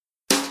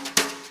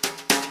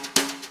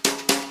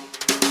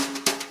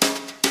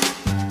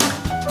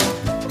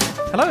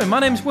Hello, my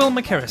name's Will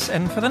McKerris,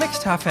 and for the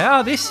next half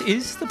hour, this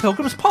is the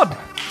Pilgrim's Pod.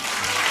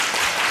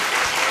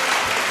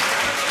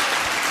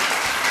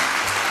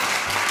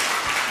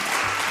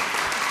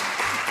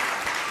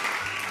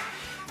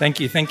 Thank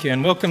you,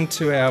 and welcome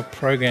to our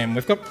program.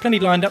 We've got plenty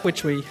lined up,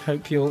 which we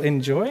hope you'll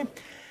enjoy.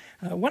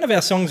 One of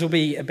our songs will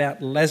be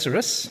about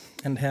Lazarus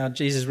and how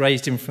Jesus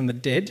raised him from the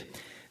dead.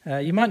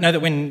 You might know that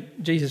when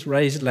Jesus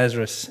raised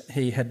Lazarus,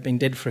 he had been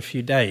dead for a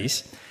few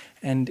days.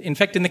 And in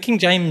fact, in the King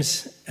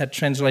James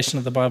translation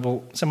of the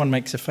Bible, someone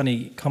makes a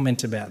funny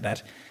comment about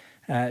that.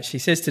 She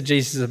says to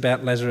Jesus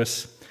about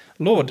Lazarus,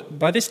 "Lord,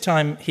 by this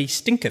time he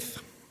stinketh."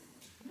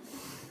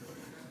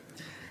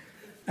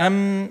 I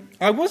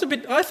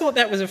thought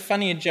that was a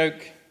funnier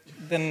joke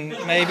than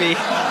maybe...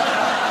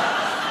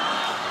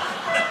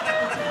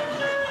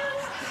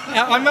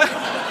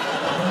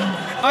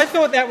 I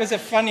thought that was a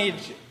funnier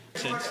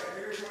joke.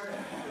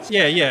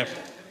 Yeah.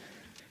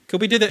 Could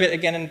we do that bit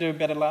again and do a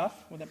better laugh?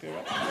 Would that be all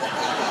right?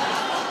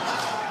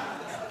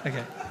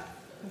 Okay.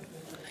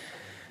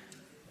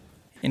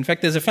 In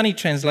fact, there's a funny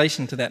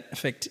translation to that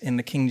effect in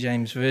the King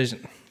James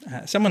Version.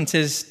 Someone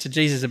says to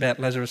Jesus about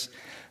Lazarus,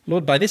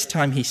 "Lord, by this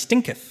time he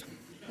stinketh."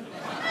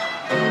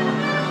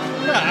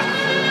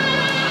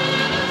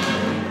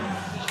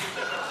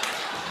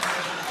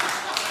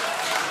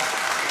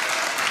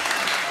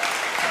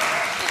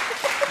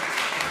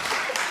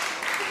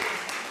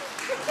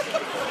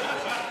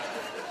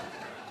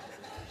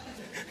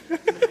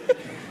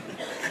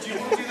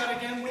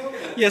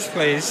 Yes,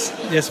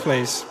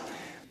 please.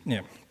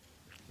 Yeah.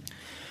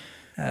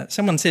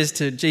 Someone says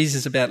to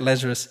Jesus about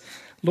Lazarus,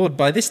 "Lord,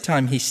 by this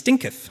time he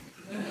stinketh."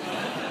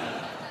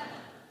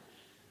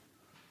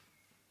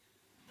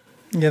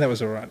 Yeah, that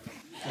was all right.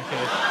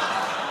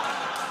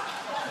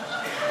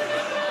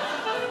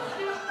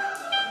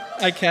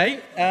 Okay.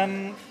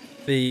 And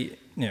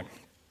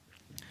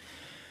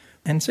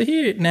so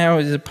here now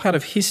is a part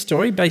of his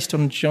story based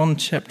on John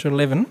chapter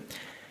 11.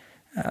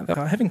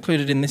 I have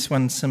included in this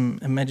one some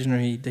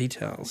imaginary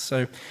details.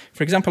 So,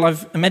 for example,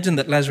 I've imagined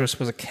that Lazarus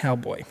was a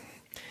cowboy,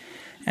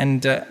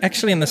 and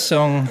actually in the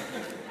song,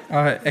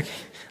 I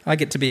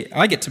get to be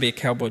a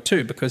cowboy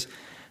too, because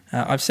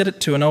I've set it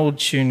to an old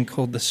tune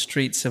called "The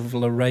Streets of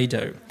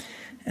Laredo,"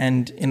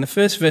 and in the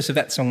first verse of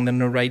that song, the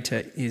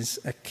narrator is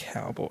a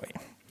cowboy.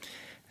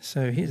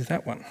 So here's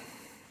that one.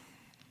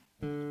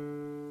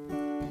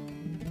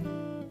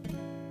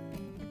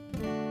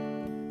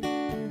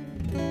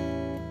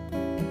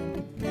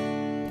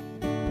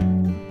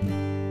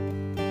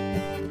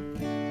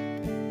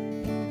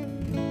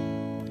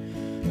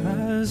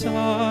 As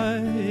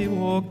I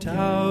walked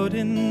out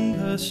in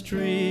the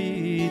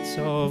streets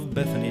of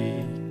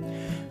Bethany,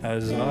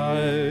 as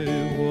I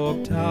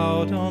walked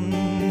out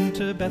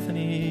onto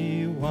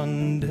Bethany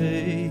one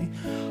day,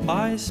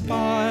 I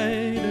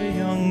spied a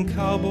young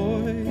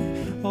cowboy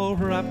all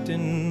wrapped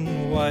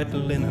in white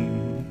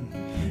linen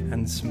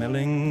and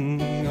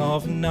smelling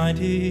of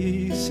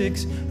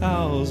 96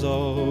 hours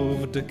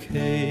of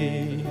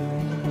decay.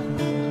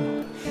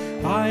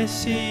 "I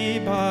see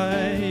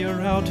by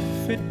your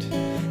outfit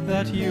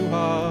that you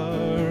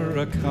are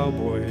a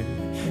cowboy."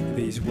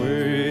 These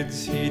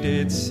words he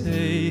did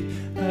say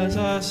as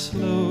I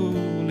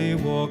slowly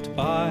walked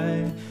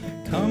by.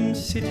 "Come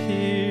sit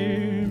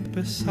here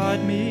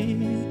beside me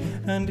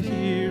and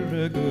hear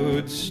a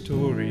good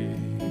story.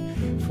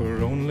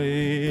 For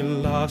only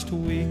last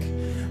week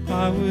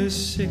I was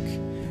sick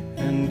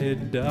and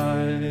did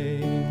die."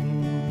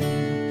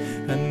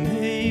 And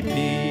they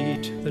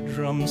beat the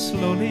drum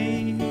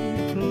slowly,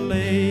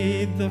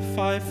 played the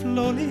fife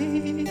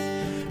lowly,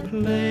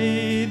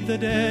 played the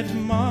dead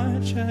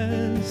march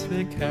as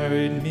they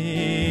carried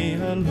me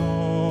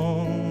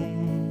along.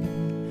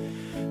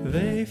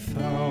 They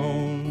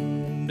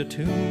found a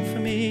tomb for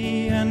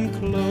me and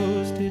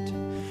closed it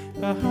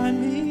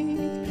behind me,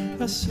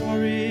 a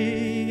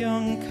sorry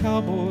young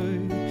cowboy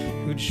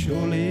who'd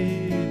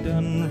surely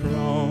done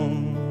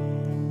wrong.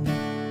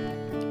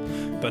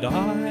 But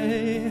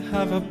I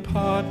have a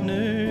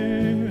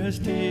partner as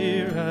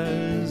dear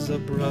as a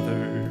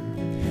brother.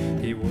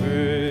 He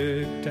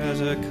worked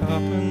as a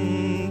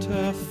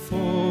carpenter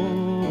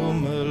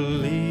formerly,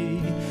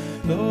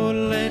 though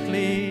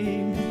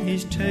lately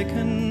he's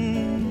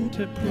taken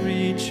to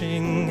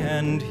preaching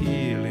and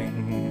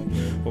healing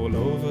all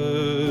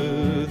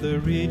over the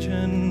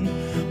region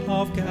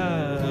of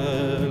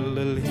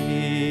Galilee.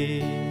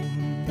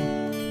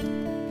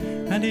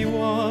 And he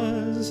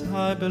was,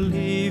 I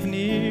believe,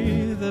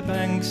 near the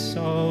banks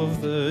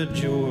of the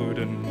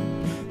Jordan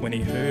when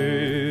he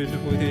heard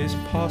with his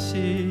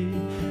posse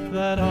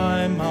that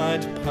I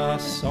might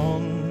pass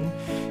on.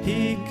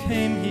 He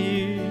came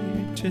here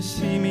to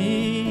see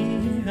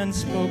me and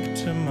spoke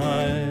to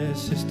my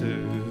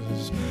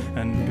sisters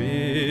and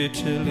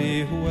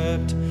bitterly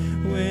wept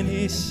when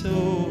he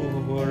saw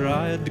where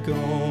I'd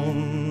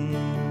gone.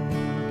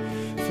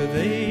 For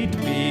they'd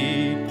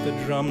beat the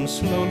drum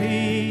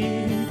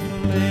slowly,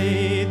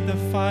 played the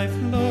fife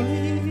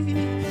lowly,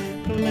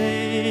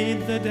 played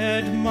the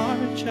dead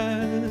march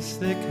as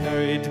they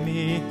carried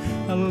me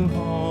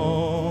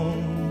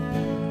along.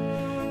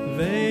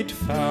 they'd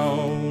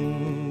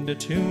found a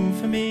tomb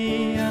for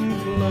me and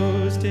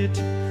closed it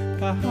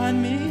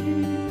behind me,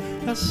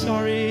 a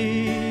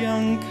sorry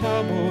young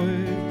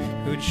cowboy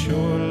who'd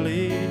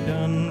surely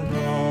done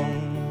wrong.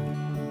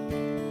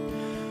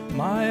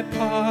 My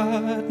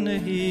partner,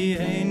 he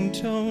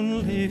ain't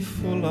only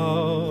full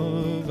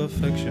of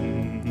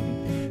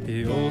affection,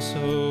 he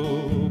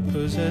also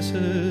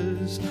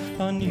possesses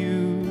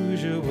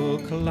unusual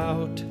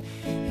clout.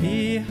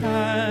 He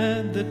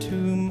had the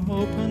tomb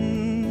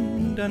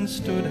opened and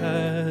stood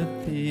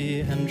at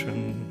the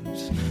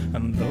entrance,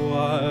 and though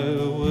I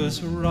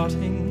was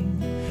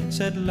rotting,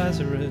 said,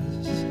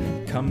 "Lazarus,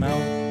 come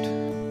out."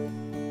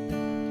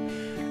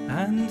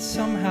 And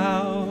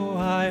somehow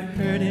I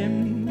heard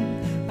him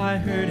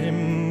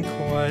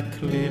quite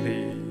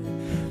clearly.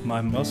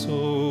 My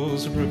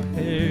muscles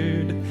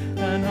repaired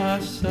and I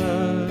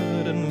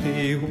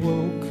suddenly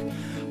woke.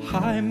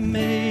 I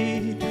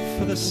made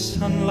for the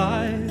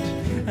sunlight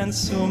and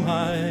saw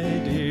my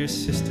dear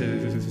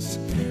sisters,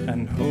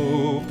 and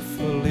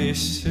hopefully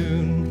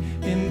soon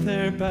in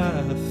their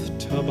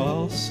bathtub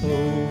I'll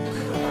soak.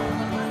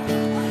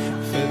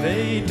 For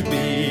they'd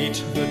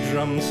beat the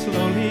drum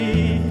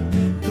slowly,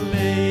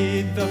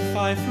 played the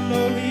fife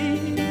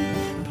lowly,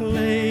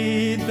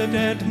 played the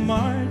dead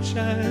march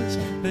as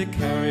they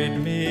carried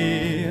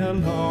me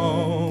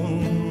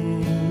along.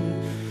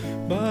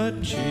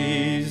 But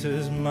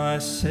Jesus, my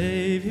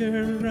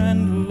Savior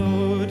and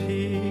Lord,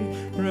 He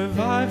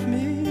revived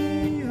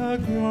me, a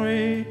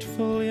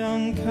grateful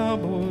young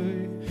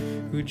cowboy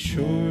who'd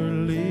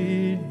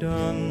surely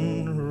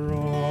done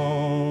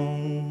wrong.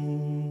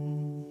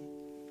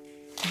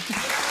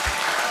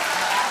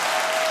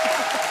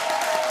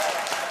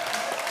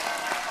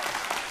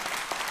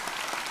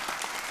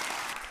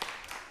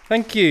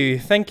 Thank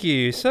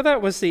you. So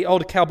that was the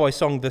old cowboy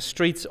song, The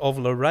Streets of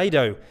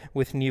Laredo,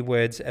 with new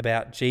words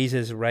about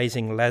Jesus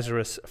raising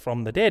Lazarus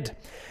from the dead.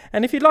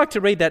 And if you'd like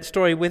to read that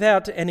story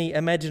without any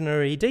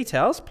imaginary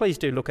details, please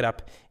do look it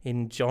up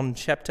in John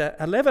chapter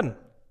 11.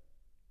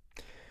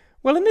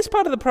 Well, in this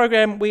part of the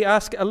program, we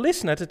ask a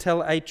listener to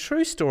tell a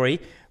true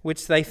story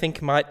which they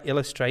think might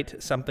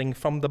illustrate something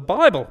from the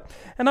Bible.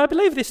 And I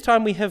believe this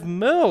time we have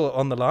Merle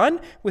on the line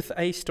with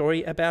a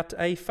story about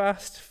a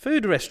fast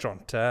food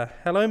restaurant.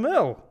 Hello,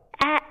 Merle.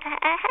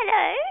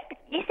 Hello,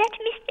 is that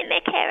Mr.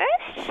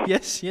 McCarris?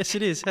 Yes,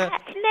 it is. It's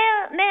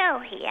Mel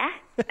here.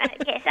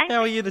 Yes,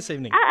 How are you this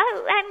evening?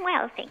 Oh, I'm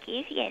well, thank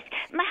you, yes.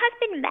 My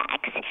husband,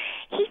 Max,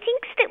 he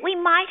thinks that we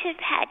might have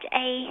had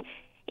a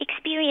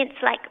experience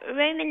like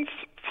Romans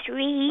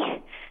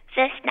 3,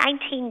 verse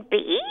 19b.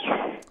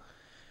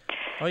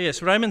 Oh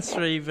yes, Romans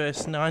 3,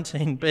 verse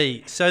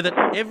 19b. So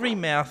that every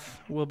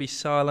mouth will be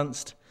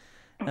silenced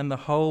and the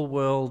whole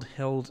world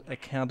held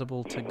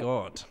accountable to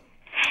God.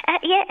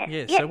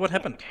 Yes. So what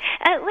happened?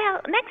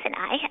 Well, Max and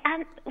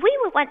I, we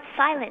were once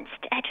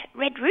silenced at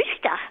Red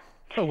Rooster.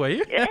 Oh, were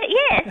you? Yes.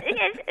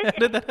 How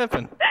did that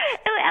happen?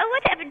 Well,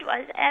 what happened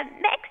was,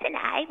 Max and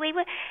I, we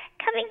were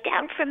coming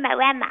down from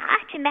Moama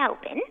to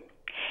Melbourne.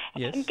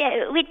 Yes.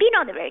 And we'd been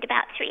on the road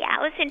about 3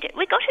 hours, and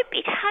we got a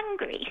bit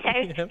hungry. So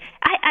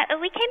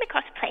we came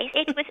across a place.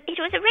 It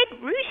was a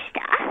Red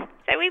Rooster.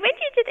 So we went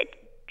into the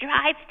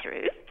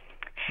drive-through,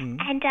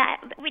 and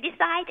we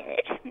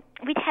decided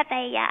we'd have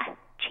a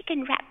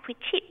chicken wrap with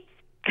chips.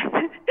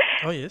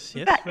 Oh yes,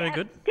 but, very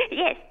good.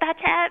 Yes, but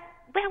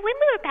well, when we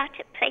were about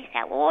to place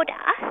our order,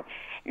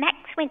 Max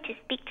went to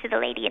speak to the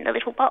lady in the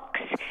little box.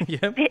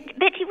 Yep.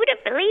 But you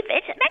wouldn't believe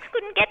it. Max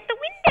couldn't get the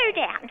window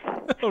down.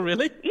 Oh,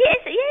 really?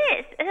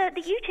 Yes.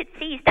 The ute had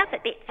seized up a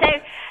bit.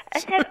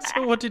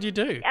 So what did you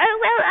do? Oh,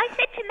 well, I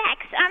said to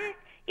Max,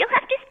 you'll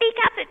have to speak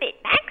up a bit,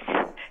 Max.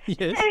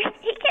 Yes. So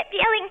he kept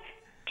yelling,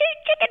 2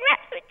 chicken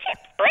wraps with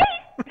chips,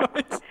 please.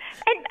 Right.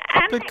 And,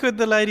 But could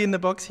the lady in the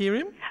box hear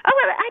him? Oh,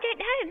 well, I don't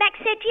know. Max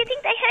said, do you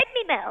think they heard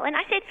me, Mel? And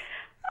I said,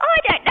 oh, I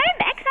don't know,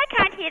 Max. I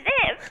can't hear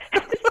them.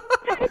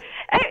 So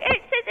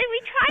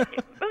we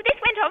tried. Well, this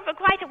went on for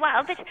quite a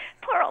while, but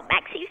poor old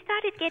Max, he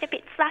started to get a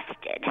bit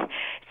flustered.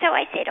 So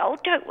I said, oh,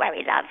 don't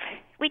worry, love.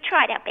 We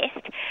tried our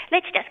best.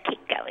 Let's just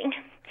keep going.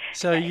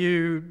 So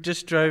you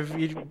just drove,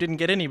 you didn't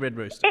get any Red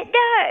Rooster?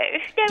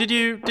 No. Did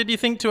you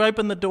think to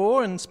open the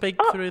door and speak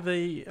through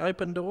the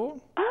open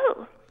door?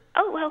 Oh,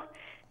 well,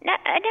 no,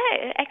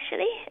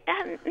 actually.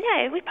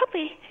 No, we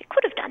probably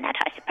could have done that,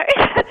 I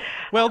suppose.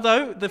 Well,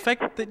 though, the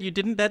fact that you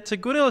didn't, that's a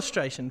good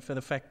illustration for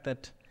the fact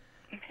that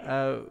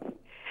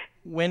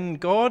when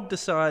God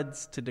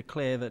decides to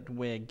declare that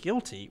we're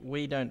guilty,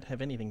 we don't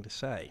have anything to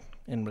say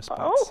in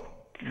response. Oh.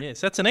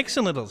 Yes, that's an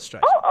excellent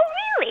illustration. Oh,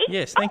 really?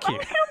 Yes, thank you. Oh,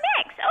 tell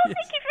Max. Oh, Yes.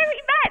 Thank you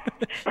very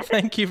much.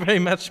 Thank you very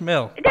much,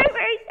 Mel. No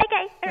worries. Okay.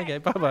 All right. Okay,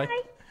 bye-bye.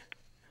 Bye.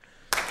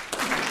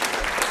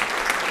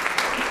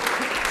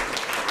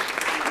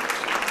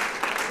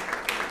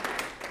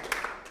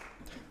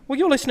 Well,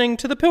 you're listening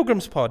to the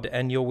Pilgrims Pod,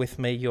 and you're with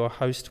me, your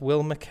host,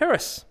 Will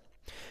McCarris.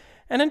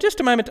 And in just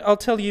a moment, I'll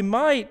tell you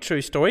my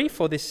true story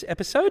for this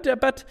episode.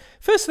 But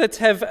first, let's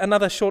have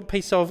another short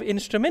piece of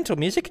instrumental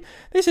music.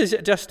 This is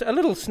just a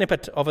little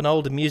snippet of an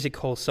old music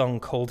hall song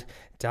called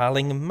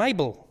Darling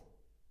Mabel.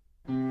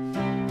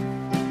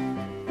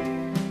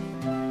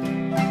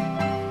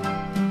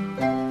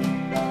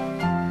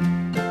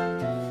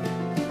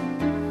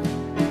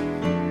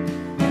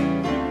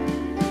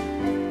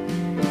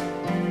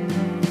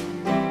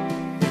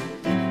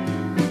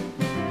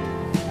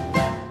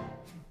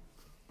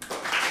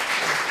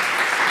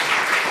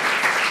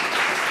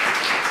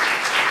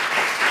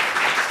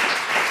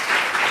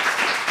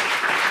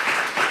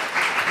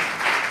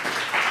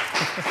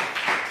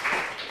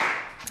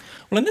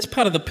 Well, in this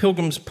part of the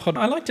Pilgrim's Pod,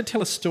 I like to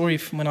tell a story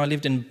from when I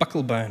lived in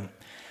Bucklebone,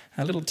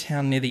 a little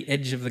town near the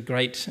edge of the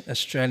great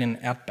Australian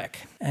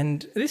outback.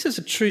 And this is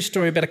a true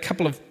story about a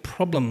couple of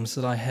problems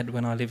that I had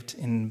when I lived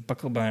in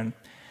Bucklebone.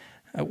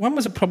 One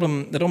was a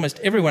problem that almost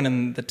everyone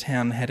in the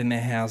town had in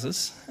their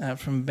houses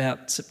from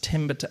about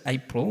September to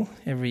April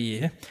every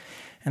year,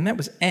 and that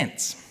was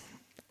ants.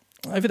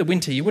 Over the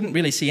winter, you wouldn't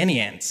really see any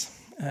ants,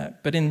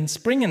 but in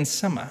spring and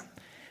summer,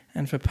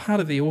 and for part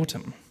of the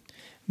autumn,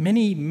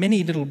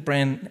 many little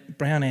brown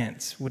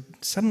ants would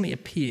suddenly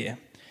appear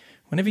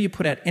whenever you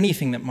put out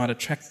anything that might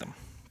attract them.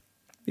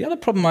 The other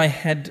problem I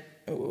had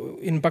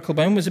in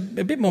Bucklebone was a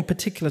bit more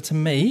particular to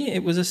me.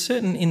 It was a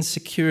certain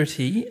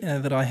insecurity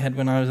that I had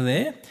when I was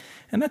there,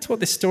 and that's what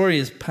this story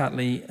is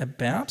partly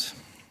about,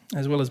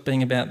 as well as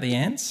being about the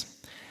ants.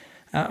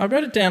 I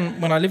wrote it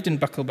down when I lived in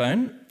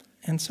Bucklebone,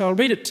 and so I'll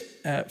read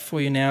it for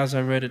you now as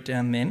I wrote it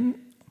down then.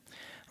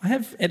 I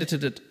have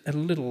edited it a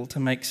little to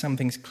make some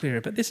things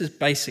clearer, but this is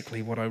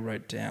basically what I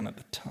wrote down at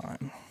the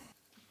time.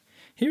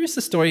 Here is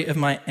the story of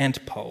my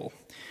ant pole,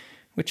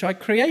 which I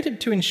created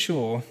to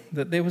ensure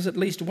that there was at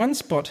least one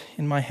spot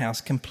in my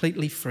house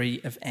completely free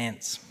of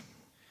ants.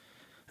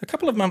 A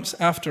couple of months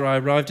after I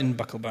arrived in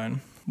Bucklebone,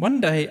 one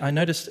day I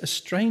noticed a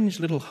strange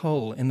little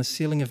hole in the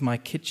ceiling of my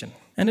kitchen,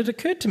 and it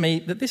occurred to me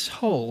that this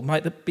hole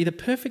might be the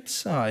perfect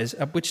size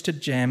up which to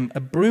jam a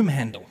broom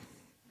handle.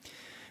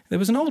 There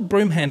was an old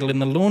broom handle in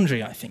the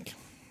laundry, I think,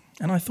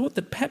 and I thought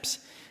that perhaps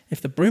if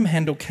the broom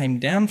handle came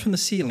down from the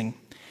ceiling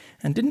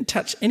and didn't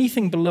touch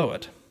anything below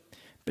it,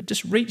 but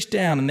just reached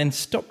down and then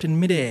stopped in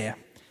mid-air,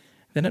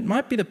 then it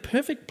might be the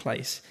perfect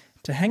place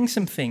to hang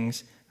some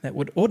things that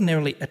would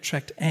ordinarily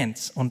attract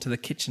ants onto the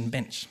kitchen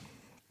bench.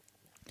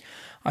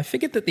 I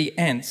figured that the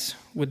ants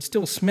would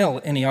still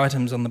smell any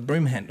items on the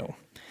broom handle,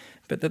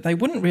 but that they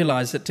wouldn't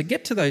realise that to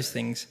get to those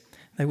things,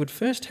 they would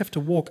first have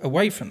to walk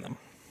away from them,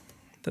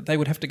 that they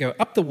would have to go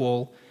up the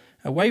wall,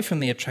 away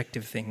from the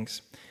attractive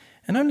things,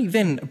 and only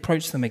then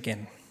approach them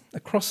again,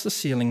 across the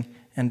ceiling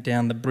and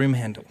down the broom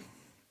handle.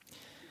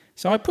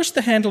 So I pushed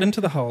the handle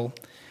into the hole,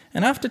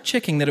 and after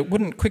checking that it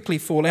wouldn't quickly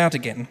fall out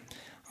again,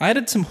 I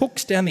added some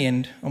hooks down the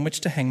end on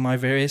which to hang my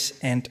various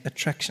ant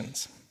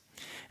attractions.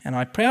 And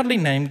I proudly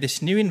named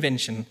this new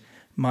invention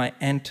my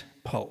ant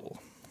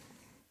pole.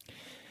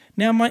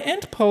 Now, my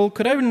ant pole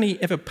could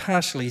only ever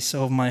partially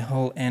solve my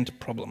whole ant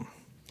problem.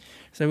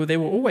 So there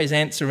were always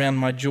ants around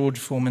my George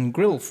Foreman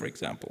grill, for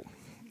example,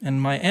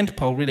 and my ant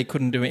pole really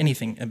couldn't do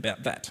anything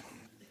about that.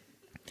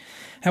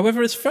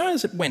 However, as far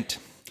as it went,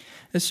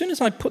 as soon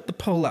as I put the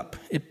pole up,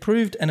 it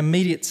proved an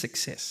immediate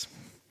success.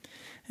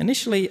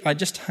 Initially, I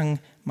just hung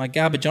my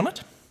garbage on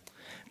it.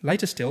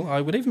 Later still, I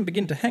would even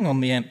begin to hang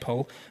on the ant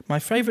pole my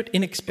favourite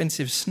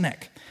inexpensive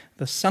snack,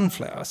 the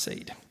sunflower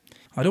seed.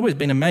 I'd always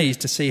been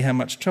amazed to see how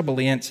much trouble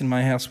the ants in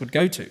my house would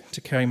go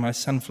to carry my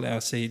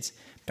sunflower seeds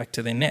back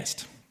to their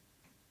nest.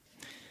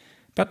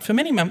 But for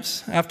many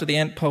months after the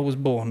ant pole was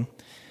born,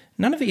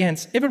 none of the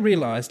ants ever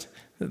realised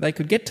that they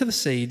could get to the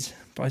seeds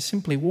by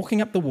simply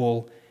walking up the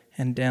wall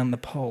and down the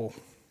pole.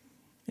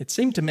 It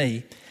seemed to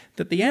me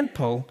that the ant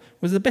pole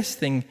was the best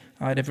thing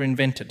I'd ever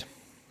invented.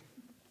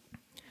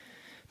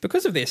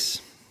 Because of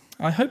this,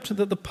 I hoped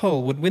that the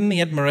pole would win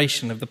the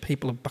admiration of the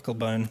people of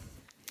Bucklebone.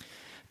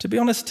 To be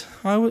honest,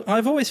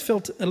 I've always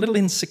felt a little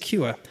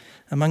insecure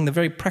among the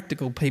very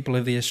practical people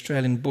of the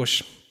Australian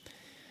bush.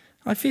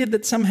 I feared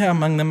that somehow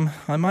among them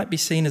I might be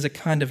seen as a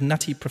kind of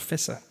nutty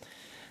professor,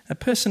 a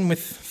person with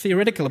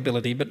theoretical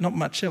ability but not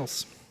much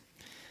else.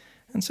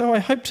 And so I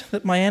hoped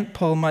that my ant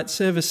pole might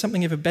serve as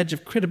something of a badge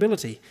of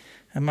credibility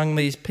among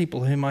these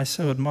people whom I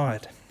so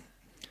admired.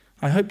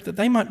 I hoped that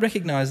they might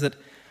recognise that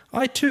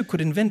I too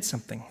could invent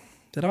something,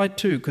 that I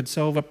too could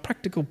solve a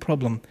practical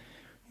problem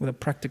with a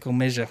practical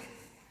measure.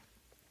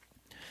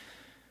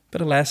 But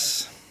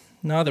alas,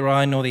 neither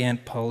I nor the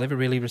ant pole ever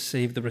really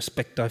received the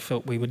respect I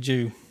felt we were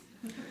due.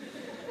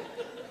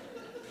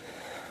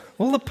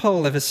 All the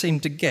pole ever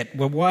seemed to get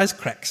were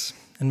wisecracks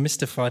and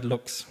mystified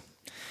looks.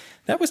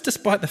 That was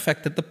despite the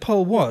fact that the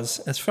pole was,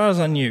 as far as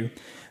I knew,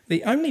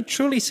 the only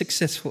truly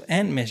successful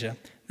ant measure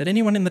that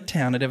anyone in the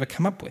town had ever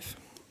come up with.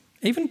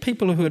 Even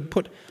people who had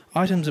put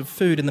items of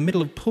food in the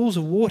middle of pools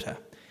of water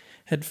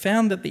had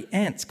found that the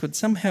ants could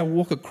somehow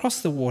walk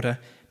across the water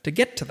to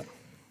get to them.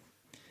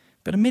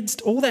 But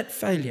amidst all that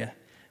failure,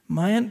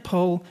 my ant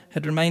pole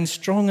had remained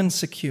strong and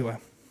secure,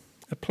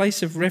 a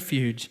place of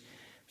refuge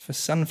for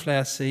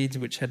sunflower seeds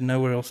which had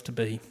nowhere else to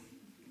be.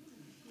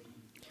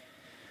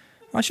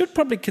 I should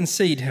probably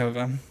concede,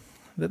 however,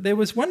 that there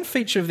was one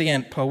feature of the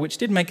ant pole which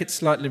did make it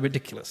slightly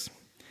ridiculous.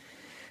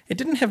 It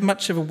didn't have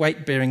much of a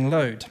weight-bearing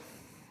load.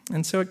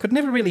 and so it could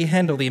never really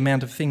handle the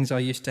amount of things I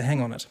used to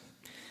hang on it.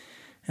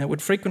 And it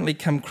would frequently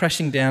come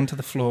crashing down to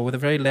the floor with a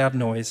very loud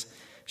noise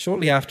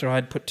shortly after I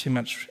had put too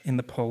much in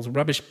the pole's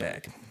rubbish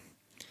bag.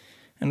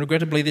 And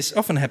regrettably, this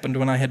often happened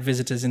when I had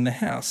visitors in the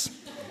house,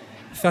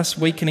 thus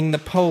weakening the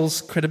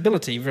pole's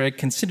credibility very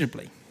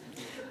considerably.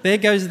 "There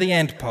goes the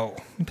ant pole,"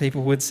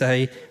 people would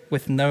say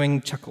with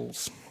knowing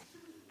chuckles.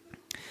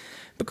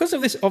 Because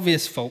of this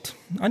obvious fault,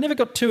 I never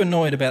got too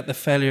annoyed about the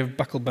failure of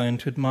Bucklebone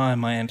to admire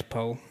my ant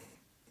pole.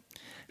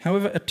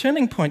 However, a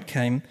turning point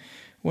came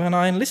when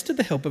I enlisted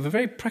the help of a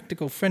very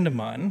practical friend of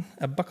mine,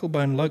 a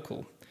Bucklebone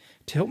local,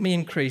 to help me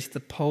increase the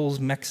pole's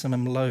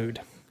maximum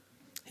load.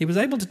 He was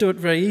able to do it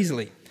very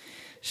easily,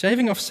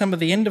 shaving off some of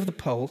the end of the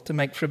pole to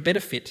make for a better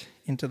fit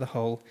into the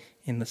hole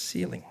in the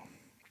ceiling.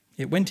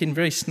 It went in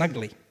very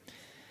snugly.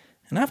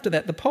 And after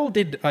that, the pole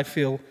did, I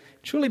feel,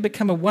 truly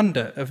become a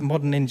wonder of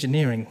modern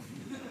engineering.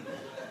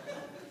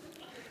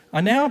 I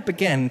now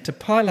began to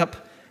pile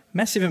up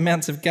massive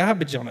amounts of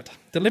garbage on it,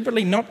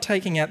 deliberately not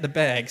taking out the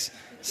bags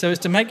so as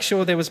to make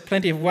sure there was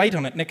plenty of weight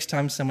on it next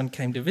time someone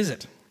came to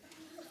visit.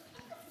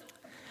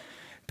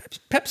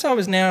 Perhaps I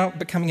was now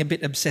becoming a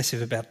bit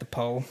obsessive about the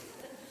pole,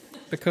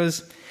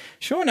 because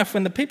sure enough,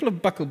 when the people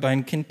of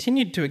Bucklebone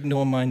continued to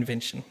ignore my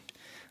invention,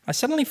 I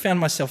suddenly found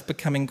myself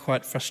becoming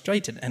quite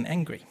frustrated and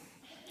angry.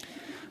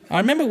 I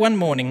remember one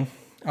morning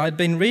I had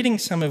been reading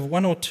some of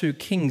 1 or 2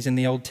 kings in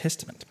the Old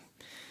Testament.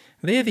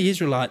 There the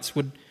Israelites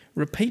would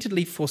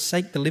repeatedly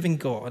forsake the living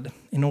God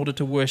in order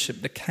to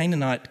worship the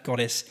Canaanite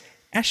goddess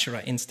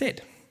Asherah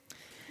instead.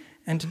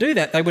 And to do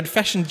that, they would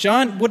fashion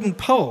giant wooden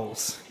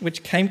poles,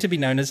 which came to be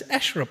known as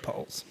Asherah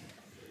poles.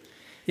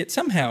 Yet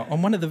somehow,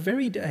 on one of the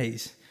very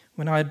days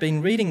when I had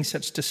been reading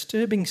such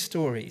disturbing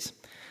stories,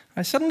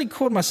 I suddenly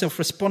caught myself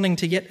responding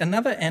to yet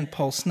another ant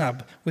pole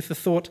snub with the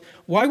thought,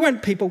 "Why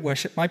won't people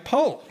worship my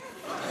pole?"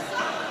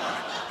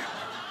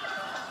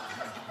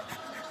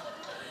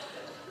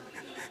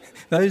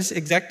 Those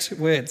exact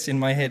words in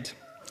my head.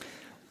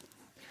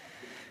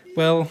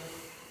 Well,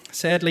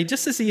 sadly,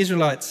 just as the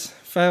Israelites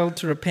failed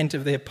to repent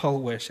of their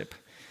pole worship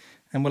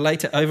and were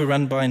later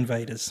overrun by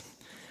invaders,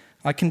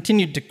 I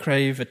continued to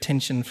crave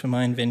attention for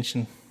my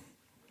invention.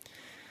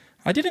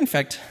 I did, in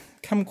fact,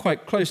 come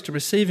quite close to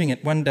receiving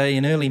it one day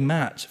in early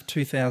March of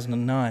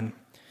 2009,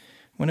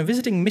 when a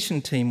visiting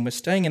mission team was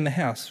staying in the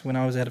house when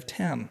I was out of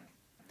town.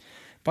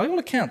 By all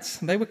accounts,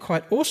 they were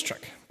quite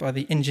awestruck by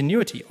the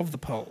ingenuity of the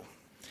pole.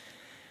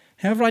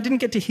 However, I didn't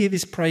get to hear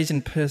this praise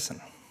in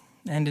person,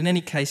 and in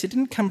any case, it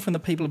didn't come from the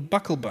people of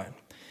Bucklebone,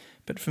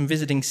 but from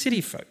visiting city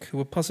folk who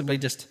were possibly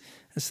just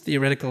as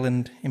theoretical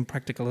and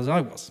impractical as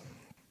I was.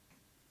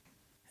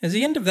 As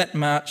the end of that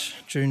March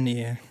drew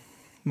near,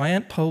 my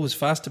ant pole was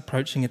fast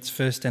approaching its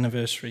first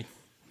anniversary.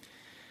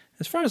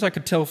 As far as I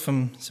could tell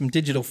from some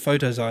digital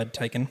photos I had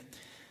taken,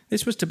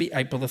 this was to be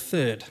April the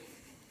 3rd.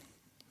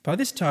 By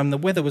this time, the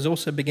weather was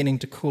also beginning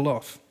to cool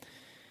off,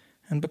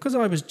 and because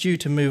I was due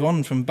to move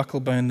on from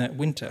Bucklebone that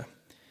winter,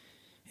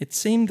 it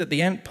seemed that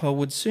the ant pole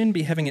would soon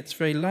be having its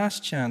very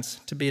last chance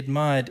to be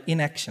admired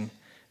in action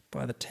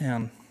by the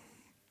town.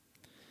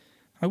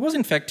 I was,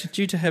 in fact,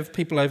 due to have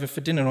people over for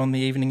dinner on the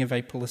evening of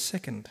April the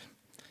 2nd,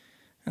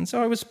 and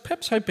so I was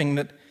perhaps hoping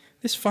that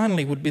this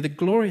finally would be the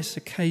glorious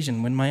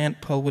occasion when my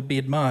ant pole would be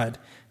admired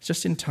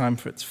just in time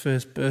for its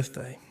first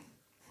birthday.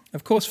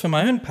 Of course, for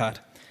my own part,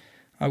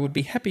 I would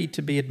be happy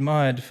to be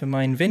admired for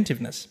my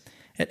inventiveness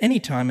at any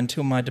time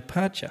until my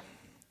departure.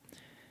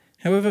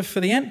 However, for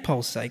the ant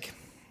pole's sake,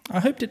 I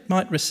hoped it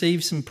might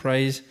receive some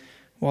praise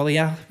while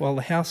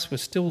the house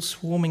was still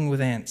swarming with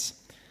ants,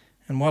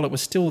 and while it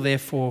was still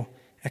therefore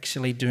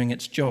actually doing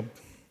its job.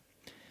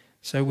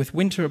 So with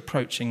winter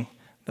approaching,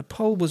 the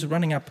pole was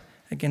running up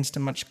against a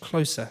much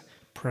closer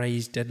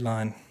praise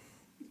deadline.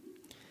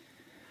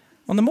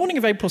 On the morning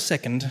of April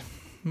 2nd,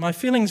 my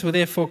feelings were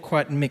therefore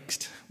quite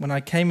mixed when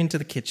I came into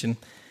the kitchen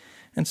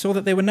and saw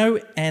that there were no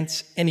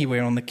ants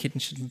anywhere on the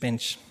kitchen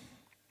bench.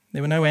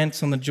 There were no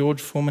ants on the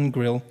George Foreman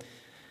grill,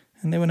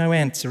 and there were no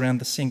ants around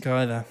the sink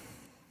either.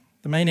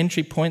 The main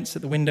entry points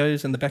at the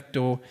windows and the back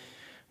door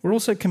were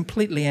also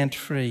completely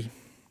ant-free.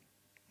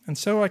 And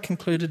so I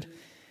concluded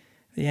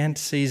the ant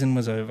season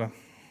was over.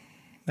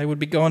 They would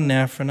be gone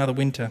now for another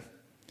winter.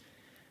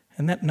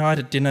 And that night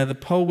at dinner, the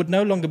pole would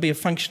no longer be a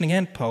functioning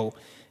ant pole.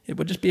 It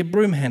would just be a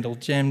broom handle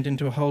jammed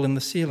into a hole in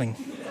the ceiling.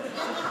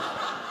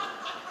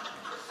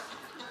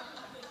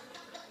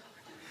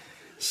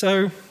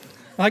 So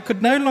I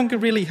could no longer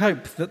really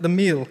hope that the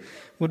meal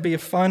would be a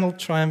final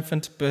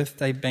triumphant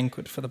birthday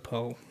banquet for the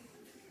pole.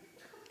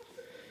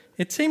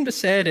 It seemed a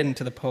sad end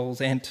to the pole's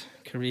ant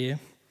career,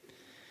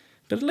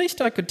 but at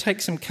least I could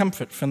take some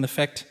comfort from the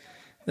fact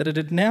that it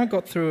had now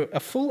got through a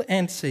full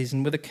ant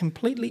season with a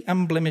completely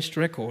unblemished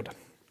record.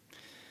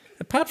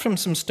 Apart from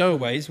some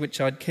stowaways, which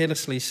I'd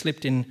carelessly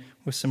slipped in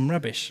with some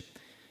rubbish,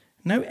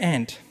 no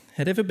ant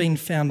had ever been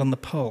found on the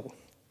pole.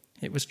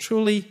 It was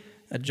truly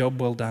a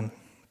job well done.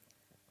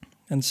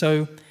 And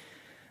so,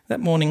 that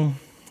morning,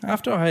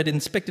 after I had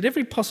inspected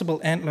every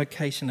possible ant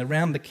location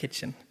around the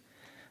kitchen,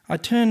 I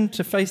turned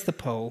to face the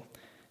pole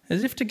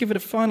as if to give it a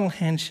final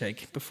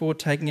handshake before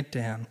taking it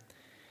down,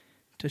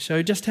 to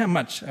show just how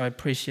much I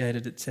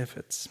appreciated its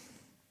efforts.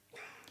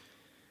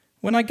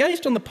 When I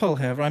gazed on the pole,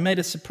 however, I made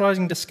a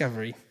surprising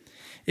discovery.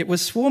 It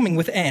was swarming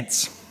with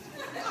ants.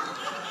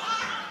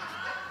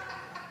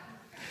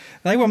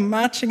 They were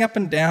marching up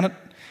and down it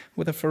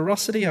with a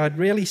ferocity I'd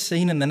rarely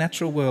seen in the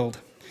natural world,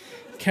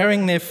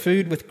 carrying their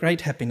food with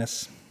great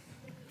happiness.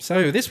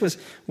 So this was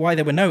why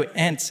there were no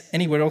ants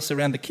anywhere else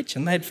around the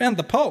kitchen. They had found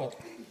the pole.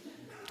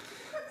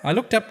 I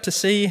looked up to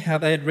see how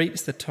they had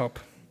reached the top.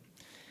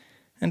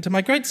 And to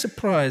my great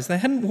surprise, they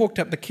hadn't walked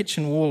up the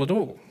kitchen wall at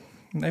all.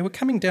 They were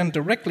coming down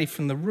directly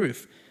from the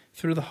roof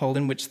through the hole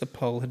in which the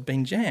pole had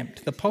been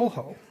jammed, the pole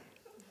hole.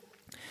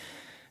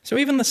 So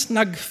even the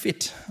snug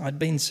fit I'd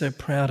been so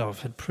proud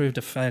of had proved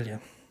a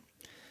failure.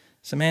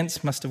 Some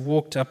ants must have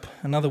walked up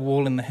another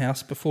wall in the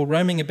house before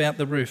roaming about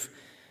the roof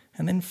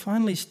and then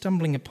finally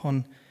stumbling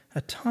upon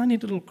a tiny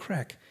little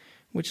crack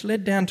which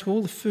led down to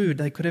all the food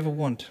they could ever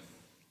want,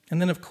 and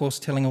then, of course,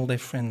 telling all their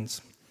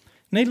friends.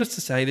 Needless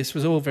to say, this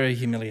was all very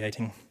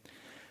humiliating.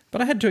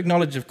 But I had to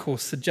acknowledge, of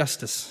course, the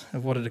justice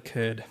of what had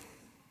occurred.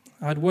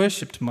 I'd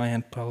worshipped my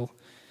ant pole,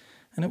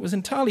 and it was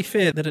entirely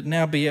fair that it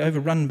now be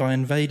overrun by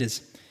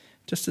invaders,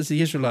 just as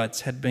the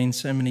Israelites had been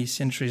so many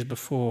centuries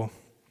before.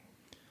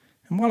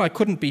 And while I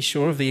couldn't be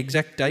sure of the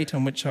exact date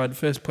on which I'd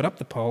first put up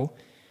the pole,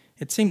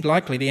 it seemed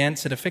likely the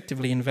ants had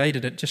effectively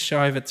invaded it just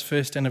shy of its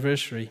first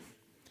anniversary.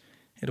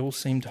 It all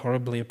seemed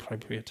horribly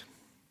appropriate.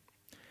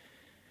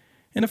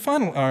 In a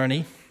final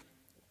irony,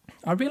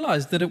 I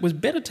realised that it was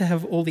better to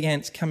have all the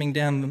ants coming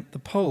down the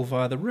pole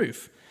via the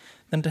roof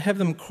than to have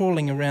them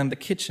crawling around the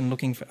kitchen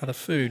looking for other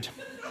food.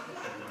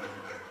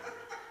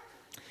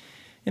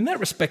 In that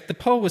respect, the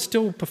pole was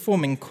still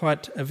performing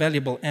quite a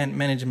valuable ant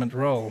management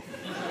role.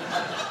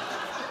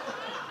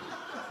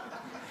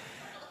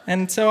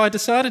 And so I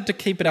decided to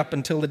keep it up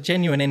until the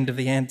genuine end of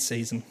the ant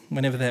season,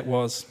 whenever that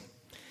was.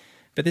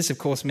 But this, of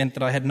course, meant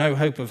that I had no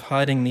hope of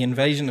hiding the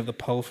invasion of the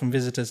pole from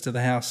visitors to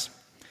the house.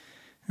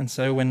 And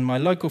so when my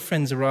local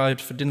friends arrived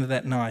for dinner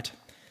that night,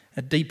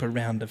 a deeper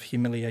round of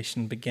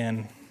humiliation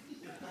began.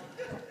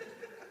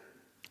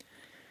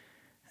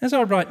 As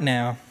I write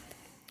now,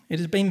 it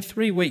has been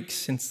 3 weeks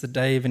since the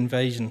day of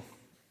invasion.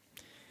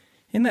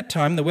 In that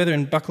time, the weather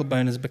in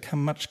Bucklebone has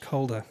become much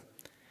colder,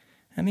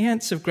 and the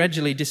ants have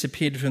gradually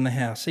disappeared from the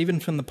house, even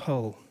from the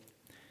pole.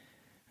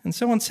 And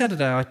so on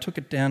Saturday I took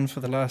it down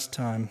for the last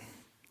time,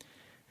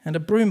 and a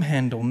broom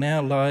handle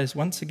now lies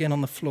once again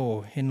on the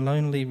floor in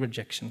lonely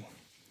rejection.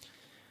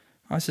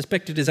 I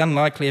suspect it is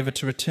unlikely ever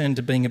to return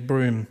to being a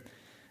broom,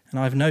 and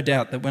I have no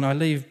doubt that when I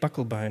leave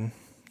Bucklebone,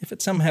 if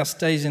it somehow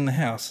stays in the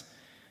house,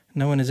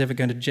 no one is ever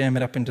going to jam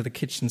it up into the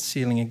kitchen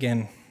ceiling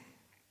again.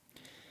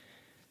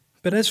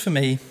 But as for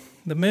me,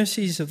 the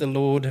mercies of the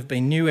Lord have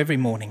been new every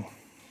morning,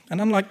 and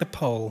unlike the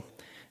pole,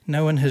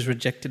 no one has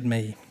rejected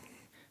me.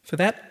 For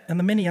that and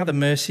the many other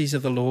mercies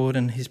of the Lord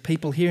and his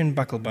people here in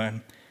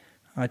Bucklebone,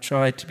 I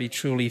try to be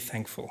truly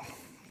thankful.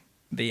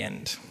 The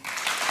end.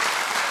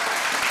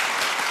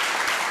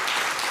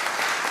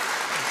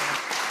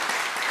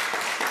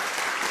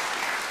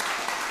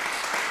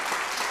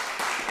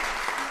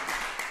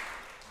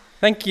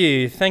 Thank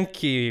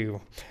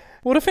you.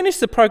 Well, to finish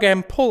the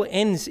program, Paul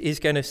Enns is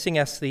going to sing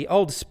us the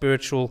old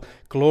spiritual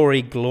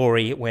Glory,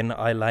 Glory, When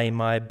I Lay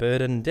My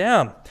Burden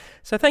Down.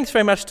 So thanks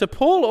very much to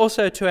Paul,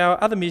 also to our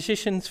other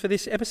musicians for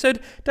this episode,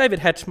 David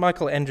Hatch,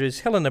 Michael Andrews,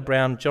 Helena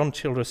Brown, John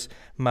Childress,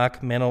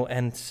 Mark Mennell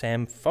and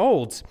Sam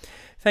Folds.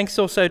 Thanks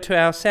also to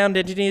our sound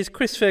engineers,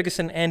 Chris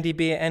Ferguson, Andy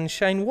Beer and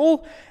Shane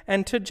Wall,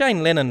 and to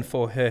Jane Lennon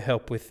for her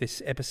help with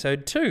this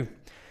episode too.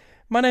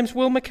 My name's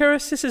Will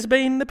McKerris. This has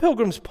been The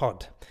Pilgrim's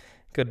Pod.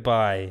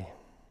 Goodbye.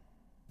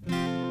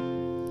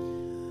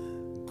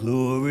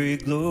 Glory,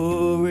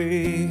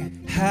 glory,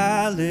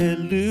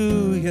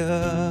 hallelujah,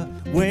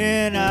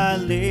 when I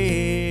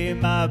lay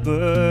my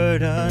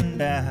burden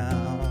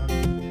down.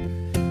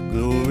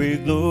 Glory,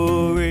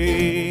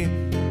 glory,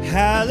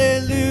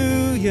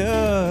 hallelujah,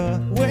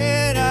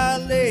 when I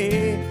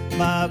lay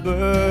my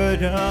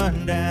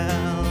burden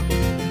down.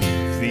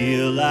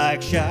 Feel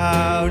like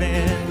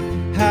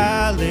shouting,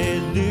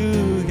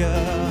 hallelujah,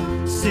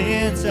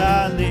 since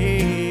I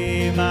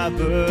lay my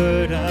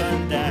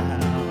burden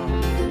down.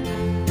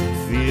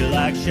 Feel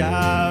like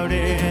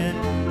shouting,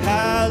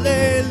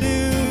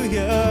 hallelujah,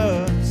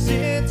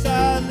 since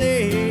I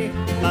lay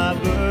my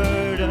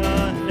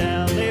burden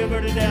down. Lay your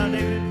burden down,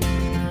 David.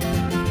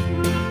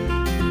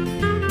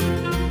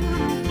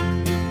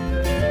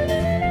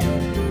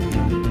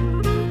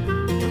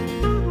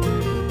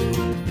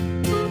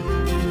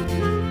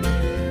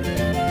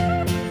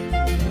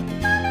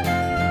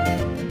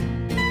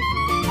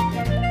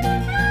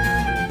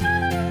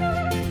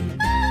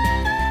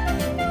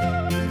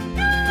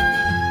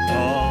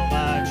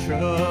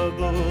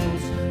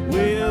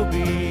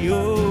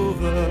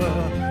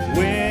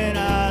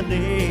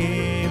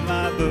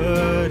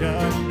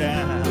 Burden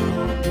down.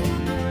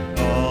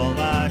 All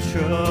my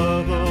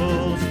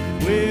troubles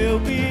will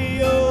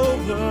be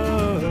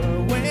over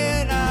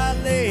when I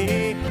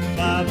lay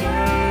my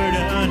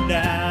burden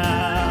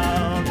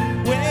down.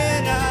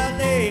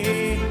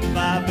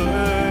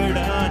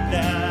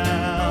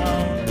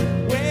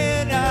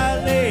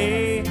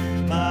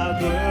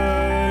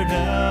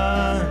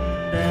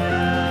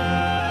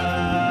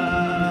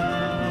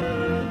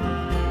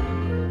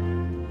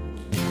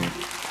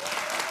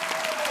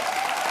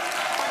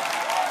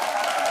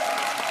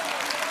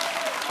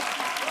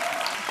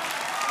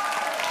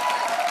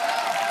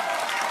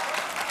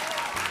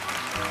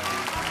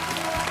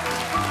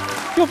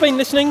 You've been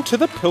listening to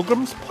the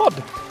Pilgrims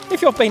Pod.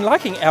 If you've been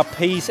liking our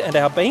peas and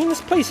our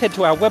beans, please head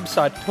to our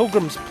website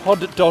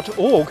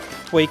pilgrimspod.org,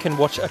 where you can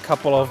watch a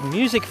couple of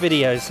music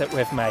videos that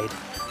we've made.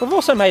 We've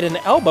also made an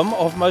album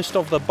of most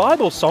of the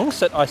Bible songs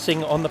that I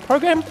sing on the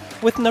program,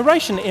 with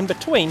narration in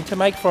between to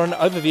make for an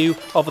overview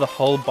of the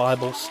whole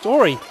Bible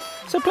story.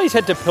 So please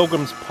head to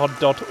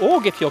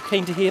pilgrimspod.org if you're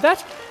keen to hear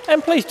that,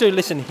 and please do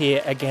listen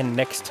here again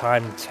next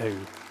time too.